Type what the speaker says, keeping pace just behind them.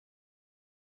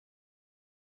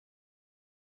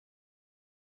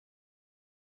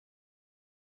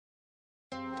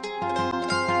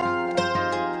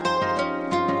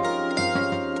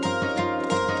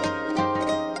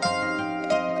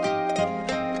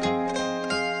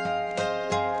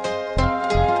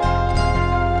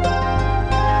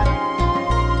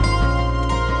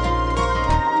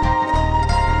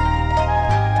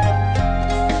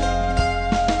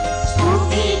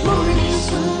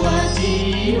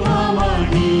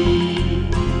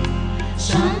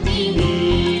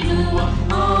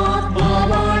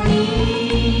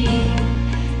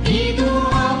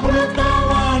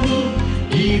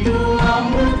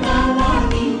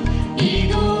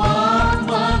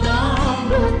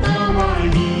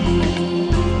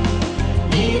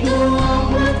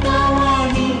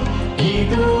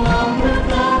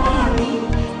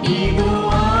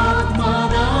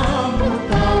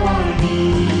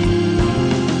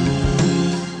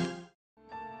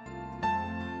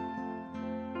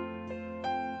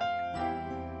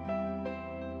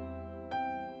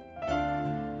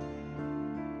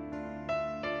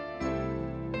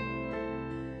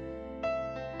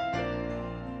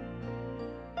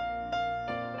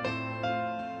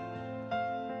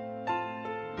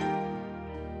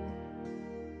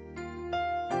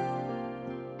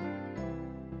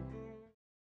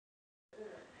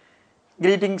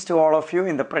Greetings to all of you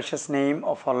in the precious name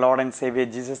of our Lord and Savior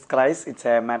Jesus Christ. It's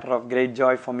a matter of great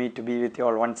joy for me to be with you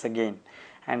all once again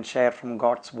and share from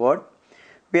God's Word.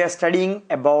 We are studying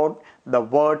about the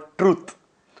word truth.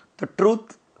 The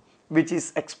truth which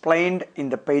is explained in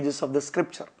the pages of the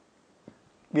Scripture.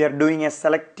 We are doing a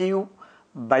selective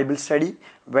Bible study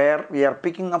where we are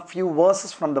picking up few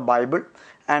verses from the Bible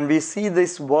and we see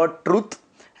this word truth,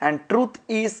 and truth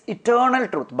is eternal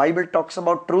truth. Bible talks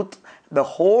about truth, the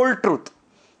whole truth,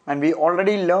 and we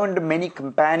already learned many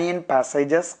companion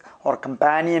passages or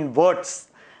companion words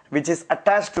which is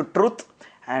attached to truth,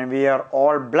 and we are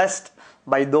all blessed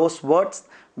by those words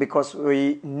because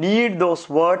we need those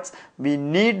words, we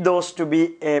need those to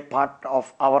be a part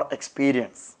of our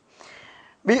experience.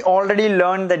 We already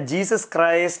learned that Jesus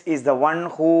Christ is the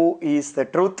one who is the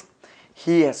truth.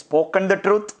 He has spoken the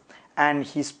truth and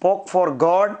He spoke for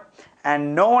God,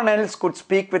 and no one else could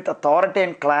speak with authority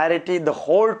and clarity the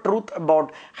whole truth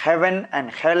about heaven and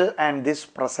hell and this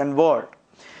present world.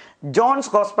 John's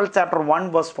Gospel chapter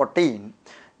 1 verse 14.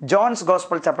 John's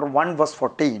Gospel chapter 1 verse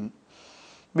 14.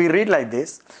 We read like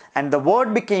this: "And the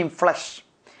Word became flesh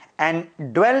and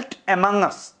dwelt among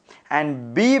us,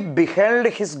 and we beheld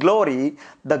His glory,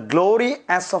 the glory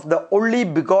as of the only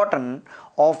begotten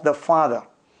of the Father."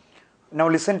 Now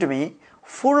listen to me.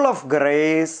 Full of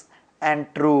grace and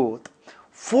truth.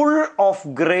 Full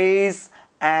of grace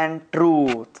and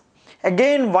truth.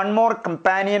 Again, one more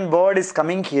companion word is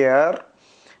coming here.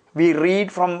 We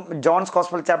read from John's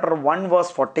Gospel chapter 1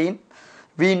 verse 14.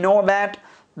 We know that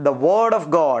the Word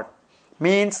of God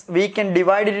means we can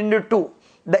divide it into two.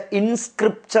 The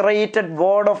inscripturated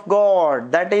Word of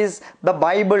God, that is the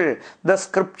Bible, the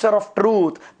scripture of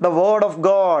truth, the Word of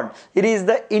God. It is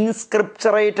the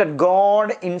inscripturated,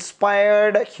 God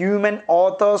inspired human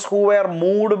authors who were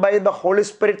moved by the Holy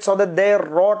Spirit so that they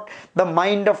wrote the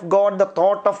mind of God, the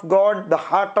thought of God, the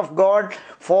heart of God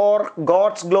for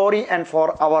God's glory and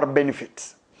for our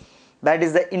benefits. That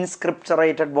is the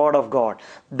inscripturated Word of God.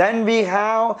 Then we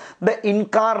have the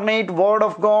incarnate Word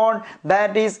of God,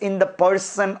 that is in the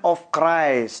person of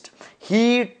Christ.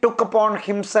 He took upon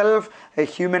Himself a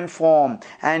human form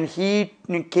and He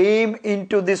came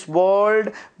into this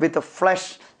world with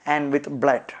flesh and with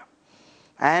blood.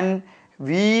 And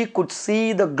we could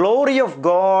see the glory of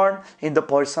God in the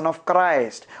person of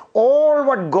Christ. All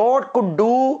what God could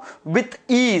do with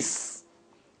ease,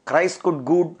 Christ could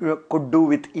do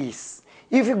with ease.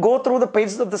 If you go through the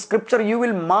pages of the Scripture, you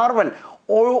will marvel.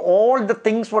 All the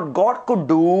things what God could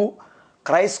do,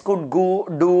 Christ could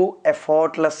do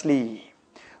effortlessly.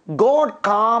 God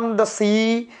calmed the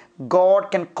sea,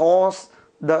 God can cause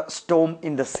the storm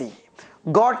in the sea.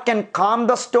 God can calm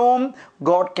the storm,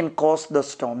 God can cause the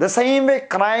storm. The same way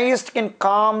Christ can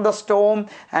calm the storm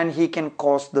and He can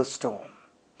cause the storm.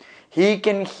 He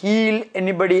can heal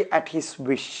anybody at His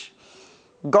wish.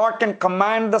 God can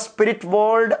command the spirit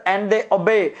world and they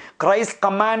obey. Christ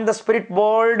command the spirit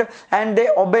world and they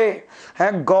obey.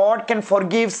 God can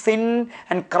forgive sin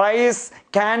and Christ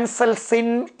cancel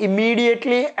sin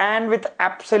immediately and with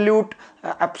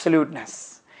absoluteness.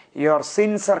 Your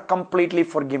sins are completely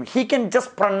forgiven. He can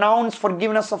just pronounce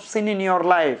forgiveness of sin in your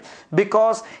life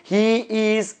because He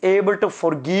is able to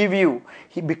forgive you.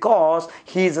 Because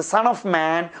He is the Son of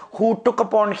Man who took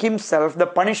upon Himself the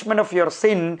punishment of your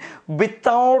sin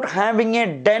without having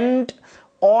a dent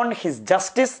on His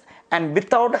justice and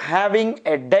without having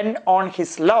a dent on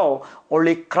His love,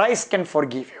 only Christ can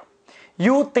forgive you.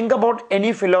 You think about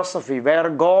any philosophy where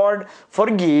God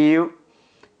forgive,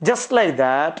 just like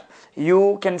that,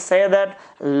 you can say that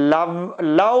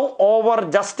love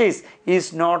over justice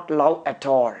is not love at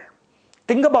all.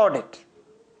 Think about it.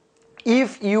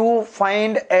 If you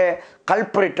find a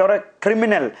culprit or a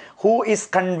criminal who is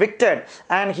convicted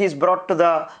and he is brought to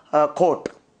the court,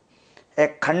 a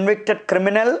convicted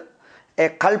criminal, a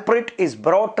culprit is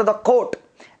brought to the court,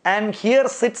 and here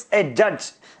sits a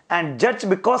judge, and judge,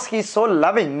 because he is so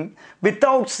loving,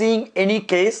 without seeing any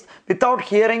case, without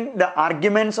hearing the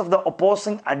arguments of the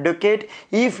opposing advocate,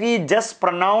 if he just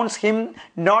pronounce him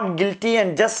not guilty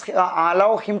and just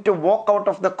allow him to walk out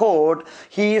of the court,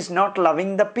 he is not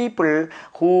loving the people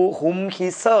whom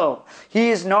he serves. He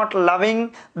is not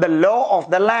loving the law of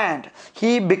the land.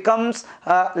 He becomes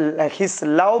his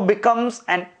love becomes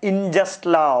an unjust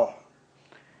love.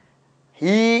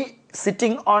 He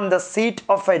sitting on the seat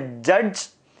of a judge,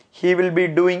 he will be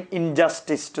doing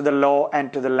injustice to the law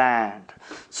and to the land.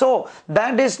 So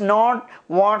that is not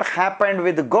what happened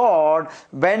with God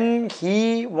when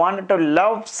He wanted to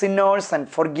love sinners and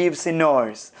forgive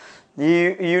sinners.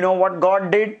 You know what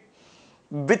God did?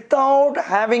 Without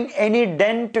having any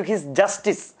dent to His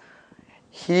justice,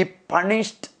 He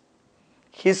punished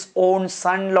His own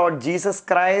Son, Lord Jesus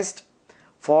Christ,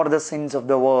 for the sins of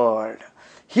the world.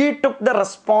 He took the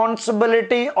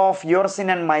responsibility of your sin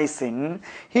and my sin.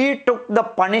 He took the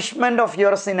punishment of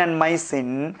your sin and my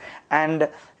sin, and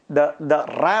the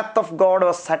wrath of God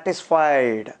was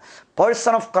satisfied.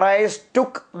 Person of Christ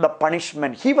took the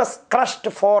punishment. He was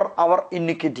crushed for our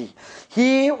iniquity.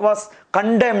 He was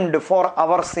condemned for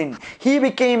our sin. He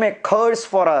became a curse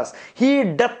for us. He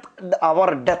death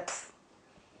our death.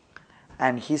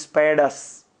 And He spared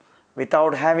us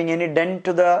without having any dent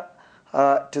to the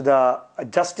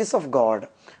justice of God.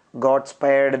 God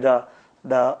spared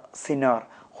the sinner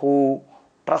who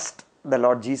trusts the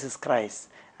Lord Jesus Christ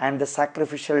and the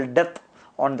sacrificial death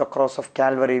on the cross of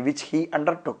Calvary, which He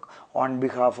undertook on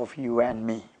behalf of you and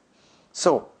me.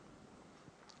 So,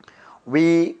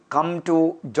 we come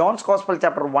to John's Gospel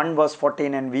chapter 1 verse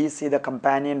 14, and we see the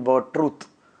companion word truth,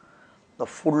 the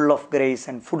full of grace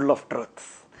and full of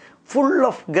truth. Full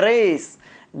of grace.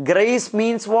 Grace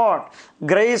means what?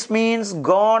 Grace means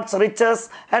God's riches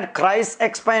at Christ's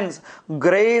expense.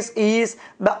 Grace is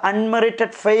the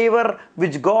unmerited favor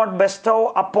which God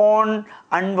bestows upon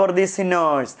unworthy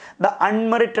sinners. The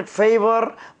unmerited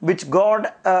favor which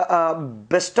God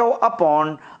bestows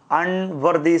upon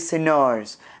unworthy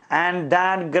sinners. And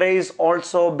that grace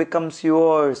also becomes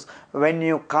yours when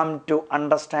you come to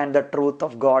understand the truth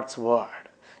of God's word.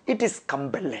 It is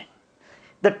compelling.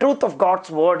 The truth of God's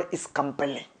word is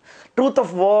compelling. Truth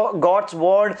of God's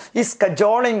word is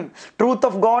cajoling. Truth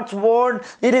of God's word,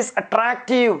 it is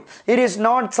attractive. It is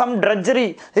not some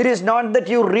drudgery. It is not that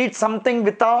you read something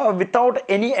without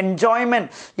any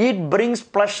enjoyment. It brings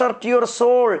pleasure to your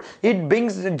soul. It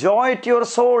brings joy to your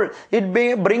soul. It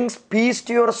brings peace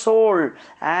to your soul.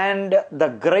 And the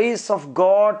grace of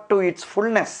God to its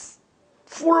fullness.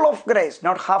 Full of grace,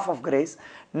 not half of grace.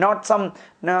 Not some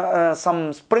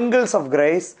sprinkles of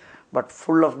grace, but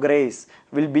full of grace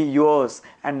will be yours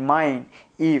and mine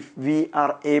if we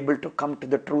are able to come to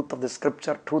the truth of the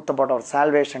Scripture, truth about our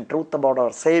salvation, truth about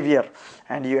our Savior,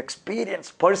 and you experience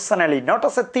personally, not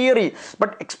as a theory,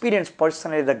 but experience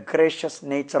personally the gracious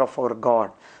nature of our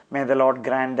God. May the Lord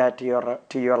grant that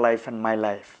to your life and my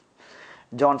life.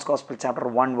 John's Gospel chapter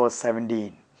 1 verse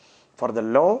 17. For the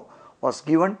law was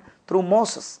given through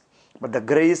Moses, but the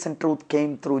grace and truth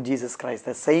came through Jesus Christ.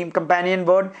 The same companion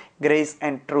word, grace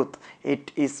and truth.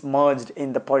 It is merged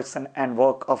in the person and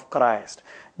work of Christ.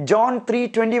 John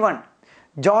 3:21.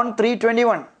 John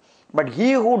 3:21. But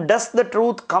he who does the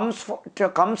truth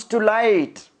comes to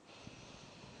light.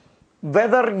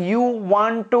 Whether you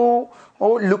want to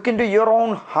look into your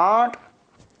own heart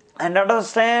and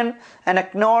understand and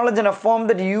acknowledge and affirm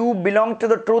that you belong to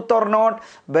the truth or not,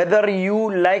 whether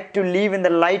you like to live in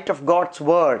the light of God's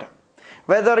word,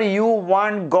 whether you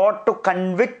want God to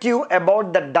convict you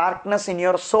about the darkness in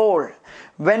your soul.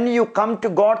 When you come to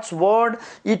God's word,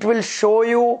 it will show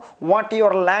you what you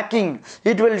are lacking.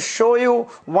 It will show you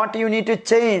what you need to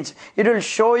change. It will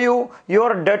show you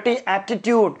your dirty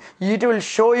attitude. It will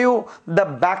show you the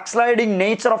backsliding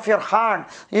nature of your heart.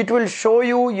 It will show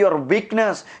you your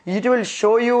weakness. It will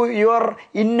show you your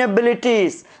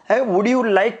inabilities. Would you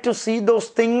like to see those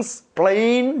things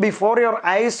plain before your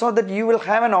eyes so that you will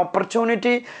have an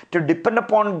opportunity to depend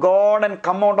upon God and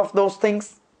come out of those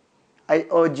things? I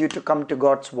urge you to come to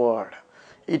God's word.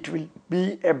 It will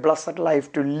be a blessed life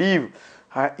to live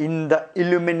in the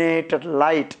illuminated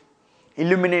light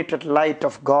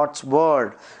of God's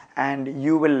word, and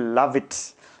you will love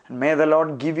it. And may the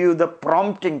Lord give you the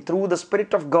prompting through the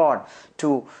Spirit of God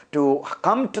to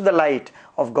come to the light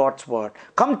of God's word,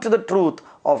 come to the truth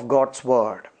of God's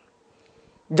word.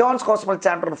 John's Gospel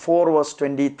chapter 4 verse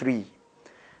 23.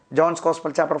 John's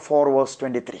Gospel chapter 4 verse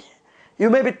 23. You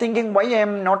may be thinking, why I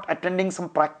am not attending some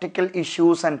practical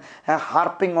issues and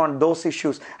harping on those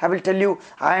issues. I will tell you,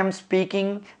 I am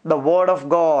speaking the word of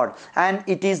God, and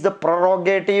it is the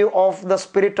prerogative of the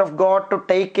Spirit of God to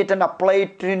take it and apply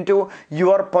it into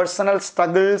your personal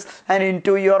struggles and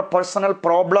into your personal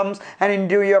problems and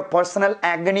into your personal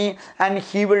agony, and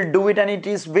He will do it. And it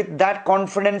is with that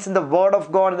confidence in the word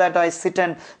of God that I sit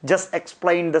and just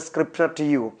explain the scripture to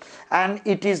you. And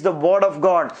it is the word of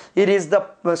God, it is the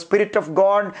Spirit of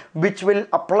God which will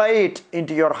apply it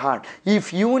into your heart.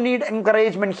 If you need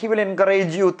encouragement, He will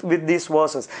encourage you with these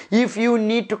verses. If you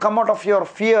need to come out of your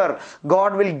fear,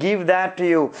 God will give that to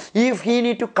you. If He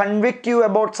need to convict you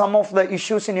about some of the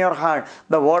issues in your heart,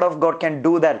 the word of God can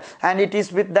do that. And it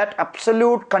is with that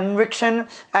absolute conviction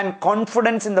and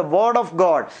confidence in the word of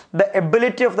God, the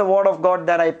ability of the word of God,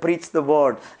 that I preach the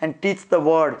word and teach the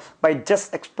word by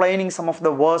just explaining some of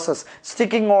the verses,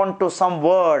 sticking on to some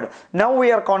word. Now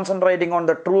we are concentrating on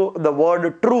the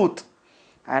word truth.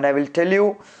 And I will tell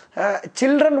you,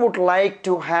 children would like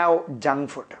to have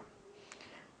junk food.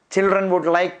 Children would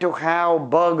like to have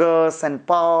burgers and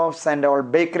puffs and all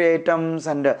bakery items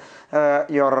and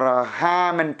your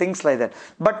ham and things like that.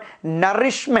 But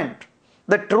nourishment,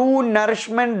 the true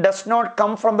nourishment, does not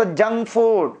come from the junk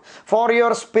food. For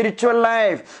your spiritual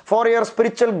life, for your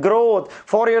spiritual growth,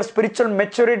 for your spiritual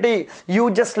maturity, you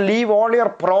just leave all your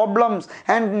problems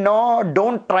and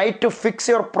don't try to fix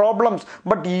your problems,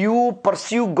 but you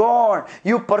pursue God,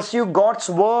 you pursue God's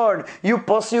word, you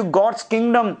pursue God's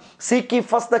kingdom. Seek ye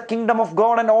first the kingdom of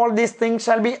God, and all these things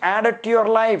shall be added to your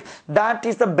life. That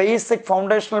is the basic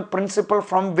foundational principle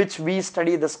from which we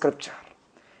study the scripture.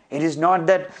 It is not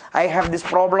that I have this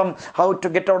problem, how to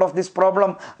get out of this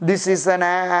problem. This is an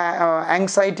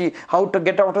anxiety, how to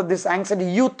get out of this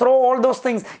anxiety. You throw all those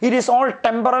things. It is all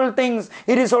temporal things.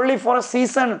 It is only for a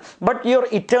season. But your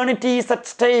eternity is at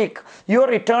stake. Your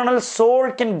eternal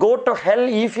soul can go to hell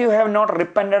if you have not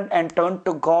repented and turned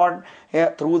to God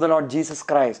through the Lord Jesus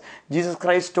Christ. Jesus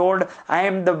Christ told, I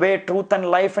am the way, truth and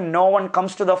life, and no one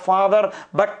comes to the Father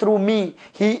but through me.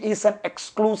 He is an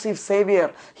exclusive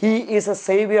Savior. He is a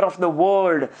Savior of the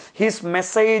world. His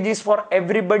message is for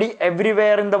everybody,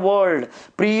 everywhere in the world.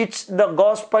 Preach the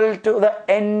gospel to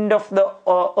the end of the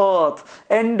earth,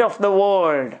 end of the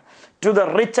world, to the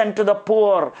rich and to the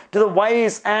poor, to the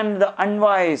wise and the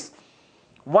unwise.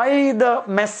 Why the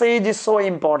message is so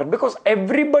important? Because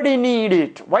everybody need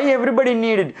it. Why everybody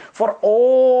need it? For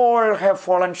all have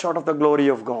fallen short of the glory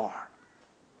of God.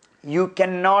 You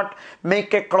cannot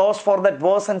make a clause for that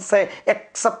verse and say,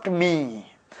 except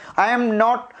me. I am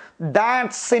not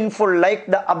that sinful like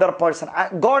the other person.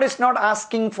 God is not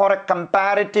asking for a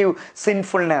comparative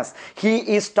sinfulness. He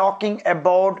is talking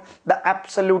about the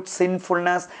absolute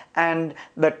sinfulness and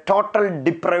the total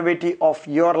depravity of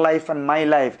your life and my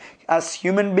life. As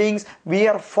human beings, we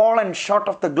are fallen short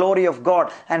of the glory of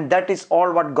God, and that is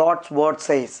all what God's word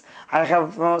says. I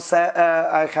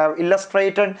have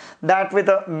illustrated that with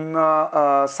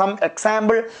some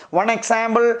example. One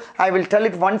example, I will tell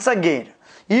it once again.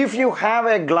 If you have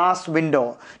a glass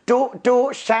window, to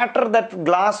shatter that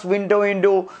glass window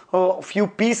into a few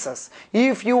pieces,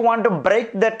 if you want to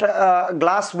break that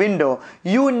glass window,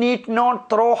 you need not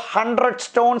throw 100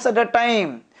 stones at a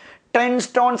time, 10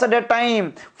 stones at a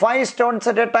time, 5 stones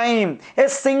at a time. A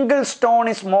single stone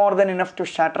is more than enough to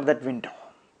shatter that window.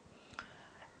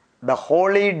 The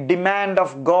holy demand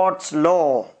of God's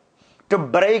law, to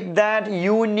break that,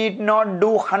 you need not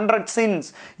do 100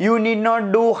 sins. You need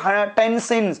not do 10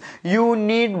 sins. You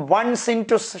need one sin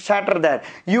to shatter that.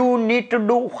 You need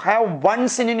to have one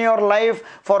sin in your life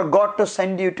for God to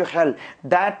send you to hell.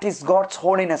 That is God's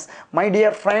holiness. My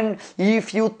dear friend,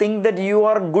 if you think that you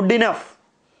are good enough,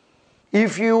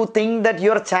 if you think that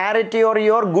your charity or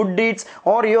your good deeds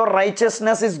or your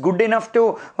righteousness is good enough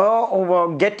to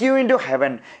get you into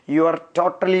heaven, you are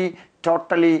totally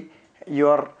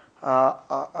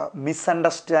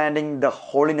misunderstanding the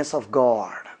holiness of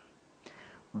God.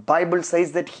 Bible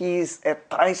says that He is a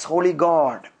thrice holy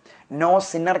God. No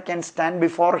sinner can stand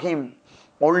before Him.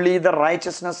 Only the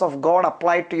righteousness of God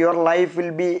applied to your life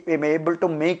will be able to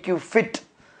make you fit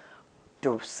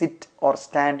to sit or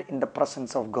stand in the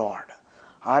presence of God.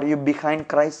 Are you behind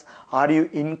Christ? Are you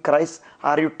in Christ?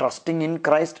 Are you trusting in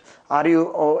Christ? Are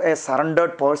you a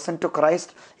surrendered person to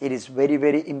Christ? It is very,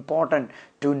 very important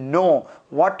to know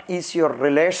what is your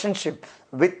relationship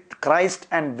with Christ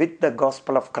and with the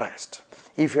gospel of Christ.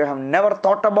 If you have never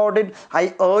thought about it,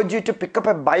 I urge you to pick up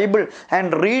a Bible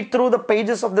and read through the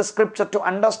pages of the scripture to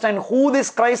understand who this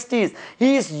Christ is.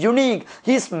 He is unique,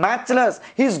 He is matchless,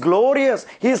 He is glorious,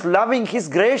 He is loving, He is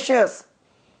gracious.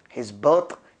 His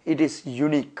birth, it is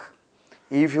unique.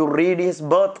 If you read His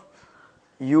birth,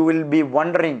 you will be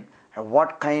wondering,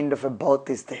 what kind of a birth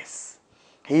is this?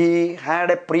 He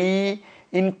had a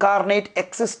pre-incarnate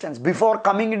existence. Before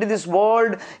coming into this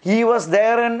world, He was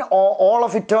there in all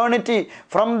of eternity.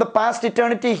 From the past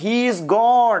eternity, He is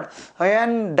God.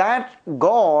 And that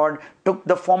God took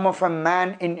the form of a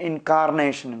man in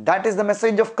incarnation. That is the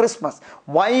message of Christmas.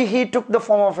 Why He took the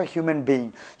form of a human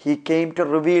being? He came to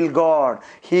reveal God.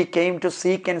 He came to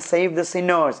seek and save the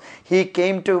sinners. He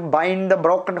came to bind the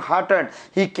brokenhearted.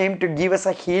 He came to give us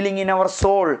a healing in our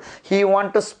soul. He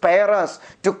wants to spare us,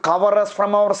 to cover us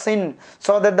from our sin,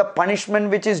 so that the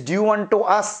punishment which is due unto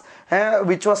us,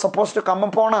 which was supposed to come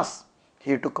upon us,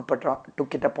 He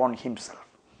took it upon Himself.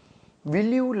 Will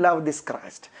you love this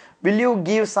Christ? Will you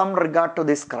give some regard to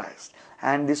this Christ?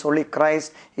 And this only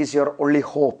Christ is your only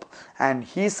hope. And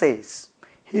He says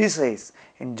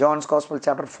in John's Gospel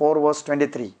chapter 4 verse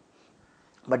 23,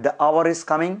 but the hour is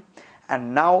coming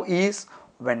and now is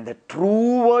when the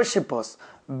true worshippers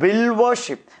will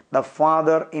worship the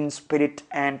Father in spirit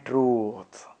and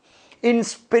truth. In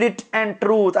spirit and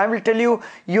truth. I will tell you,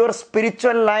 your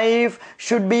spiritual life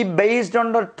should be based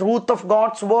on the truth of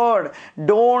God's word.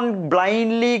 Don't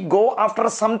blindly go after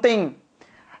something.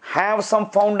 Have some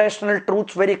foundational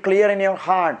truths very clear in your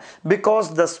heart,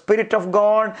 because the Spirit of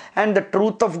God and the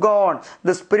truth of God,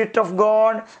 the Spirit of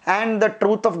God and the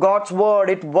truth of God's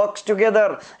word, it works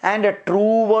together. And a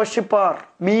true worshipper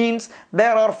means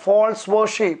there are false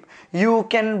worship. You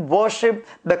can worship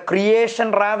the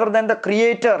creation rather than the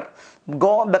Creator.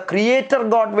 God, the Creator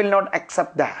God, will not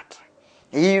accept that.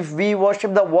 If we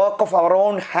worship the work of our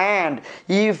own hand,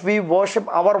 if we worship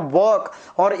our work,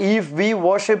 or if we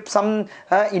worship some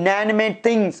inanimate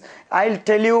things, I'll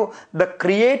tell you, the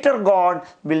Creator God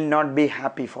will not be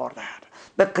happy for that.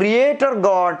 The Creator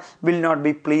God will not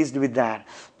be pleased with that.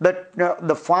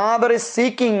 The Father is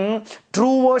seeking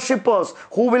true worshippers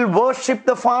who will worship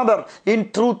the Father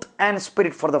in truth and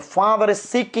spirit, for the Father is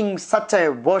seeking such a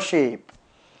worship.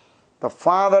 The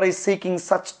Father is seeking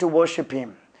such to worship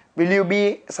Him. Will you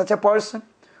be such a person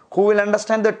who will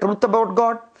understand the truth about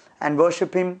God and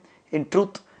worship Him in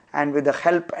truth and with the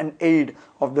help and aid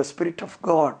of the Spirit of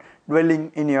God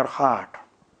dwelling in your heart?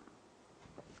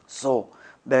 So,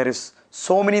 there is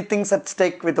so many things at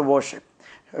stake with the worship.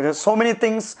 There are so many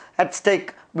things at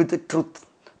stake with the truth.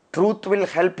 Truth will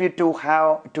help you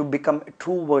to become a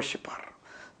true worshipper.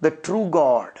 The true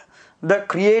God, the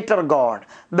Creator God,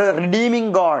 the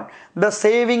redeeming God, the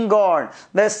saving God,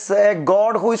 the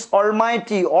God who is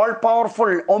almighty,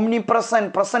 all-powerful,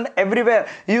 omnipresent, present everywhere.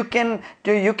 You can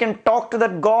talk to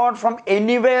that God from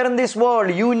anywhere in this world.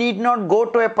 You need not go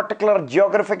to a particular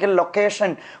geographical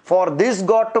location for this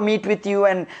God to meet with you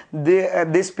and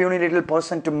this puny little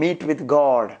person to meet with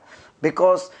God,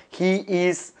 because He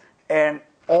is an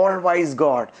all-wise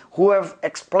God who have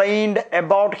explained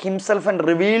about Himself and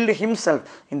revealed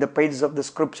Himself in the pages of the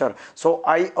scripture. So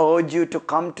I urge you to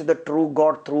come to the true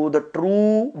God through the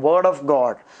true word of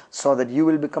God, so that you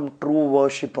will become true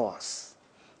worshippers.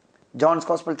 John's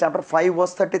Gospel chapter 5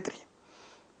 verse 33.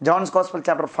 John's Gospel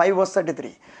chapter 5 verse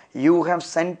 33. You have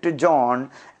sent to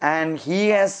John, and he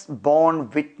has borne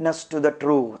witness to the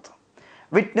truth.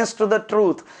 Witness to the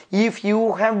truth. If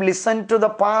you have listened to the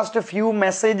past few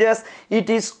messages, it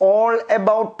is all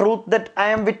about truth that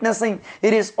I am witnessing.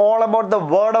 It is all about the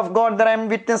word of God that I am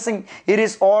witnessing. It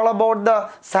is all about the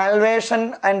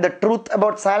salvation and the truth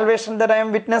about salvation that I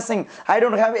am witnessing. I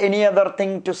don't have any other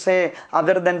thing to say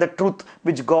other than the truth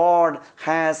which God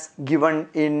has given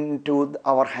into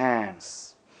our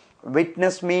hands.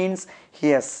 Witness means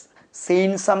he has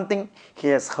seen something, he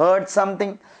has heard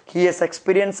something, he has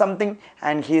experienced something,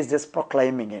 and he is just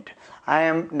proclaiming it. I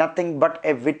am nothing but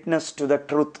a witness to the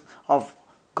truth of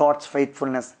God's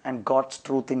faithfulness and God's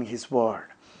truth in His word.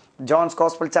 John's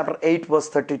Gospel chapter 8 verse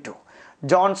 32.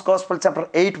 John's Gospel chapter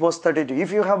 8 verse 32.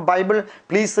 If you have Bible,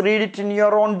 please read it in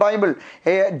your own Bible.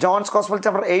 John's Gospel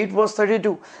chapter 8 verse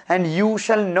 32. And you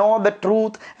shall know the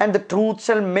truth, and the truth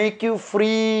shall make you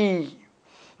free.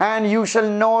 and you shall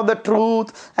know the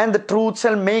truth, and the truth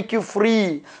shall make you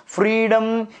free.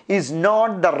 Freedom is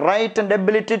not the right and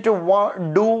ability to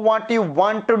do what you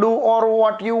want to do or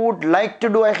what you would like to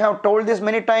do. I have told this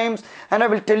many times, and I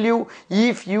will tell you,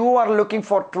 if you are looking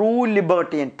for true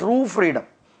liberty and true freedom,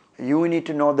 you need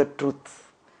to know the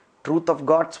truth. Truth of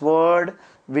God's word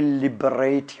will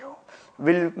liberate you,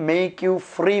 will make you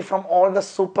free from all the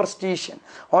superstition,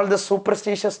 all the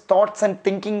superstitious thoughts and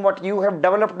thinking what you have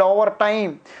developed over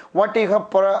time, what you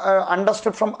have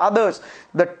understood from others.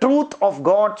 The truth of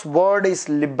God's word is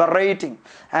liberating.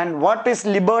 And what is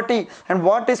liberty and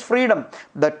what is freedom?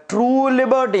 The true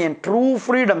liberty and true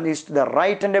freedom is the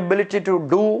right and ability to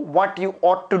do what you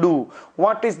ought to do.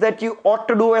 What is that you ought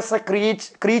to do as a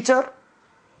creature?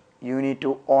 You need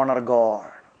to honor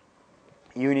God.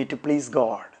 You need to please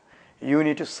God. You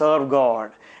need to serve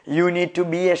God. You need to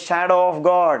be a shadow of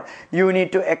God. You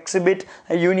need to exhibit,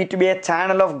 you need to be a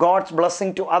channel of God's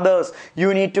blessing to others.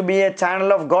 You need to be a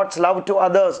channel of God's love to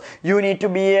others. You need to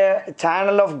be a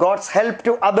channel of God's help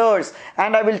to others.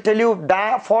 And I will tell you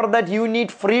that for that you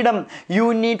need freedom.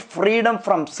 You need freedom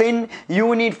from sin.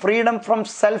 You need freedom from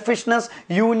selfishness.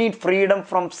 You need freedom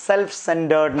from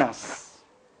self-centeredness.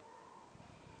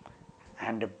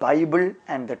 And the Bible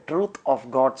and the truth of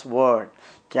God's word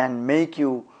can make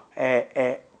you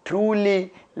a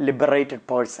truly liberated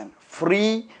person,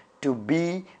 free to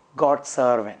be God's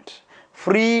servant,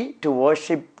 free to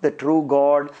worship the true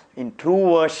God in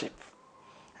true worship,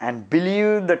 and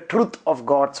believe the truth of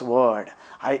God's word.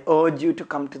 I urge you to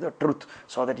come to the truth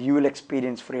so that you will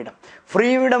experience freedom.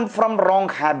 Freedom from wrong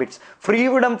habits,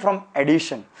 freedom from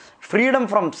addiction, freedom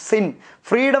from sin,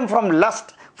 freedom from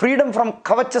lust, freedom from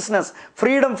covetousness,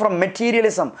 freedom from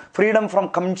materialism, freedom from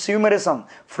consumerism,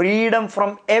 freedom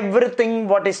from everything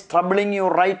what is troubling you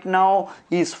right now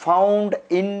is found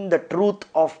in the truth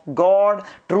of God,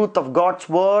 truth of God's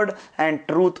word, and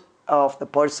truth of the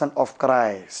person of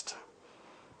Christ.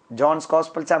 John's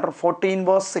Gospel chapter 14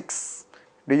 verse 6.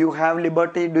 Do you have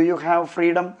liberty? Do you have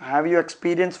freedom? Have you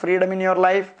experienced freedom in your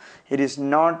life? It is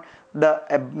not the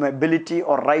ability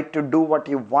or right to do what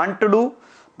you want to do,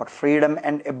 but freedom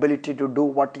and ability to do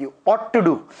what you ought to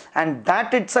do. And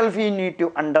that itself you need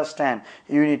to understand.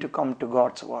 You need to come to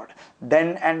God's word.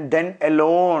 Then and then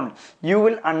alone you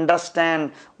will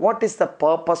understand what is the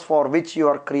purpose for which you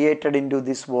are created into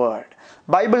this world.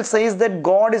 Bible says that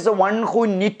God is the one who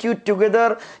knit you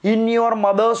together in your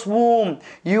mother's womb.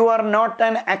 You are not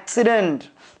an accident.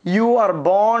 You are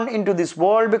born into this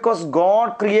world because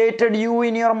God created you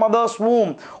in your mother's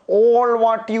womb. All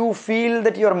what you feel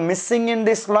that you are missing in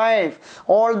this life,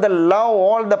 all the love,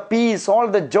 all the peace, all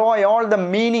the joy, all the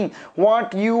meaning,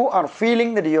 what you are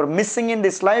feeling that you are missing in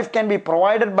this life can be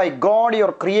provided by God,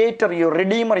 your creator, your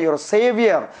redeemer, your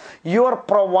savior, your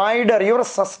provider, your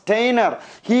sustainer.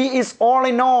 He is all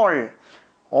in all.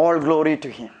 All glory to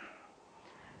him.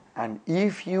 And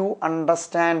if you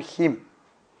understand him,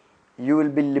 you will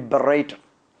be liberated,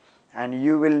 and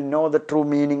you will know the true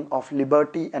meaning of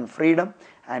liberty and freedom,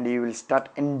 and you will start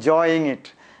enjoying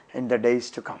it in the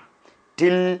days to come,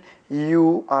 till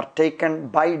you are taken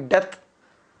by death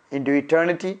into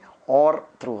eternity or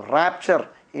through rapture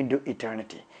into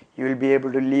eternity. You will be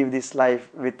able to live this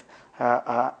life with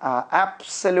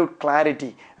absolute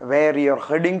clarity, where you are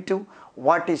heading to,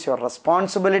 what is your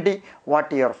responsibility,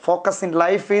 what your focus in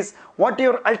life is, what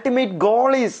your ultimate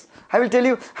goal is. I will tell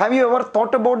you, have you ever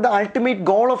thought about the ultimate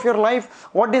goal of your life?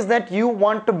 What is that you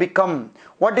want to become?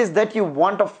 What is that you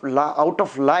want out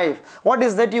of life? What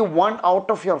is that you want out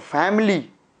of your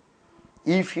family?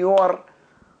 If you are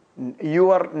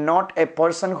not a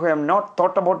person who have not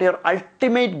thought about your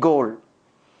ultimate goal,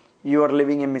 you are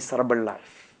living a miserable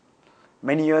life.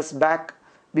 Many years back,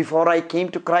 before I came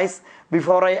to Christ,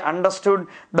 before I understood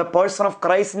the person of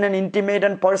Christ in an intimate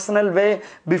and personal way,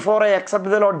 before I accepted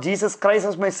the Lord Jesus Christ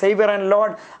as my Savior and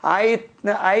Lord, I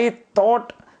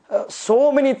thought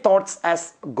so many thoughts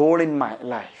as goal in my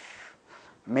life.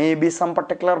 Maybe some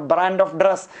particular brand of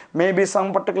dress, maybe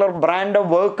some particular brand of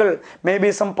vehicle,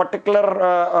 maybe some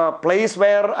particular place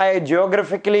where I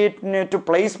geographically need to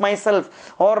place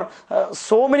myself, or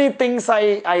so many things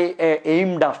I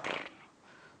aimed after.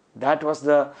 That was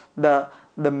there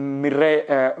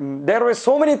were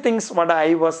so many things what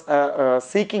I was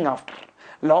seeking after,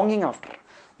 longing after.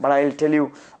 But I will tell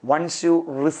you, once you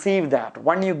receive that,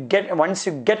 once you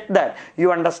get that,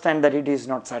 you understand that it is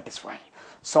not satisfying.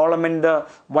 Solomon, the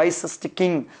wisest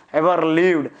king ever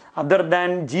lived, other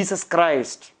than Jesus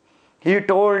Christ, he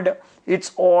told,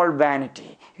 it's all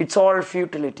vanity. It's all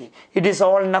futility. It is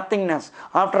all nothingness.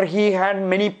 After he had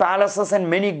many palaces and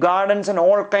many gardens and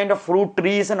all kind of fruit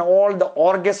trees and all the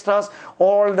orchestras,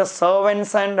 all the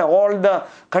servants and all the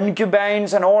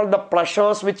concubines and all the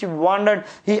pleasures which he wanted,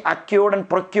 he acquired and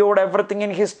procured everything,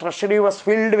 in his treasury was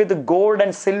filled with gold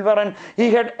and silver, and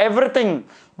he had everything.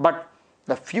 But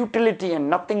the futility and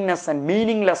nothingness and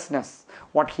meaninglessness,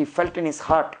 what he felt in his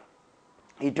heart,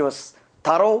 it was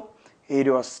thorough, it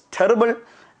was terrible,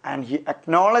 and he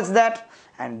acknowledged that,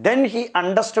 and then he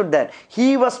understood that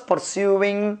he was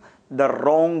pursuing the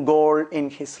wrong goal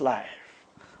in his life.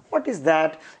 What is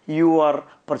that you are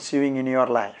pursuing in your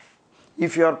life?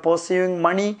 If you are pursuing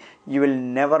money, you will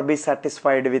never be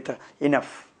satisfied with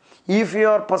enough. If you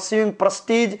are pursuing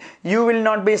prestige, you will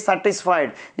not be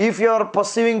satisfied. If you are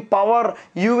pursuing power,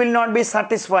 you will not be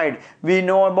satisfied. We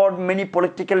know about many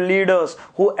political leaders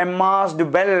who amassed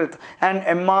wealth and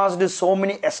amassed so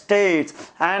many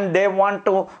estates, and they want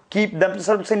to keep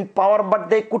themselves in power, but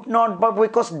they could not,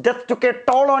 because death took a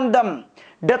toll on them.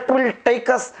 Death will take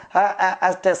us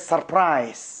as a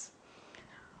surprise.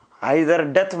 Either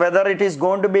death, whether it is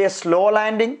going to be a slow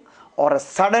landing or a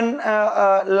sudden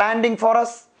landing for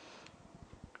us,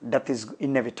 death is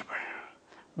inevitable.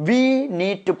 We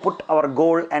need to put our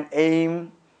goal and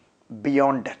aim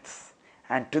beyond death,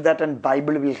 and to that end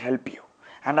Bible will help you.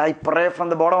 And I pray from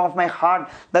the bottom of my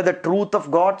heart that the truth of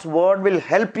God's word will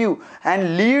help you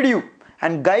and lead you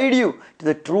and guide you to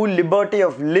the true liberty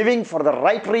of living for the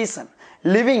right reason,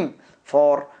 living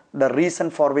for the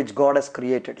reason for which God has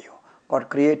created you. God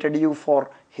created you for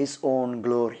His own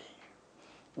glory.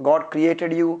 God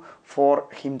created you for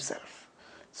Himself,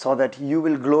 so that you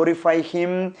will glorify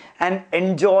Him and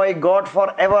enjoy God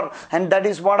forever. And that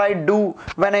is what I do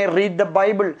when I read the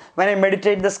Bible, when I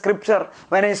meditate the scripture,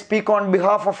 when I speak on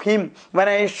behalf of Him, when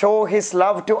I show His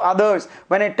love to others,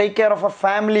 when I take care of a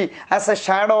family as a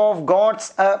shadow of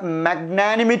God's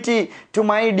magnanimity to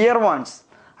my dear ones.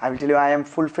 I will tell you, I am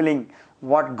fulfilling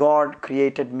what God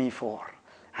created me for,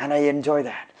 and I enjoy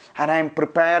that. And I am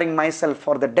preparing myself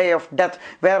for the day of death,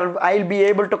 where I will be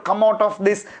able to come out of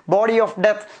this body of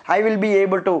death. I will be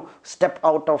able to step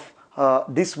out of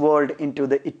this world into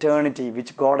the eternity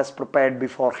which God has prepared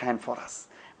beforehand for us.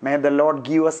 May the Lord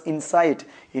give us insight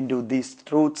into these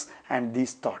truths and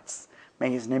these thoughts. May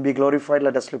His name be glorified.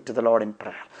 Let us look to the Lord in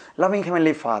prayer. Loving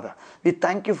Heavenly Father, we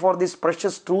thank You for these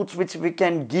precious truths which we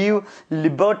can give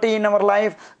liberty in our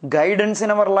life, guidance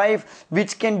in our life,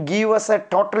 which can give us a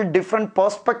total different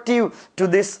perspective to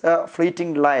this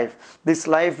fleeting life. This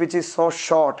life which is so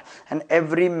short, and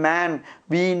every man,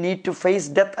 we need to face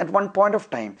death at one point of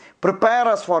time. Prepare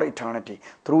us for eternity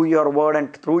through Your word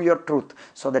and through Your truth,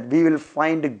 so that we will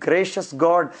find a gracious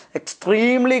God,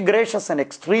 extremely gracious and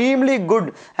extremely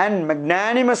good and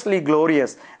magnanimously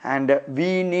glorious. And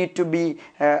we need to be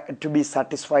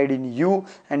satisfied in You,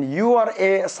 and You are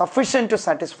sufficient to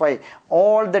satisfy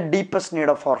all the deepest need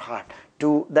of our heart.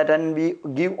 To that end, we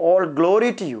give all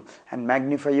glory to You and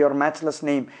magnify Your matchless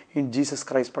name. In Jesus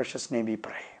Christ's precious name we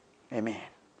pray. Amen.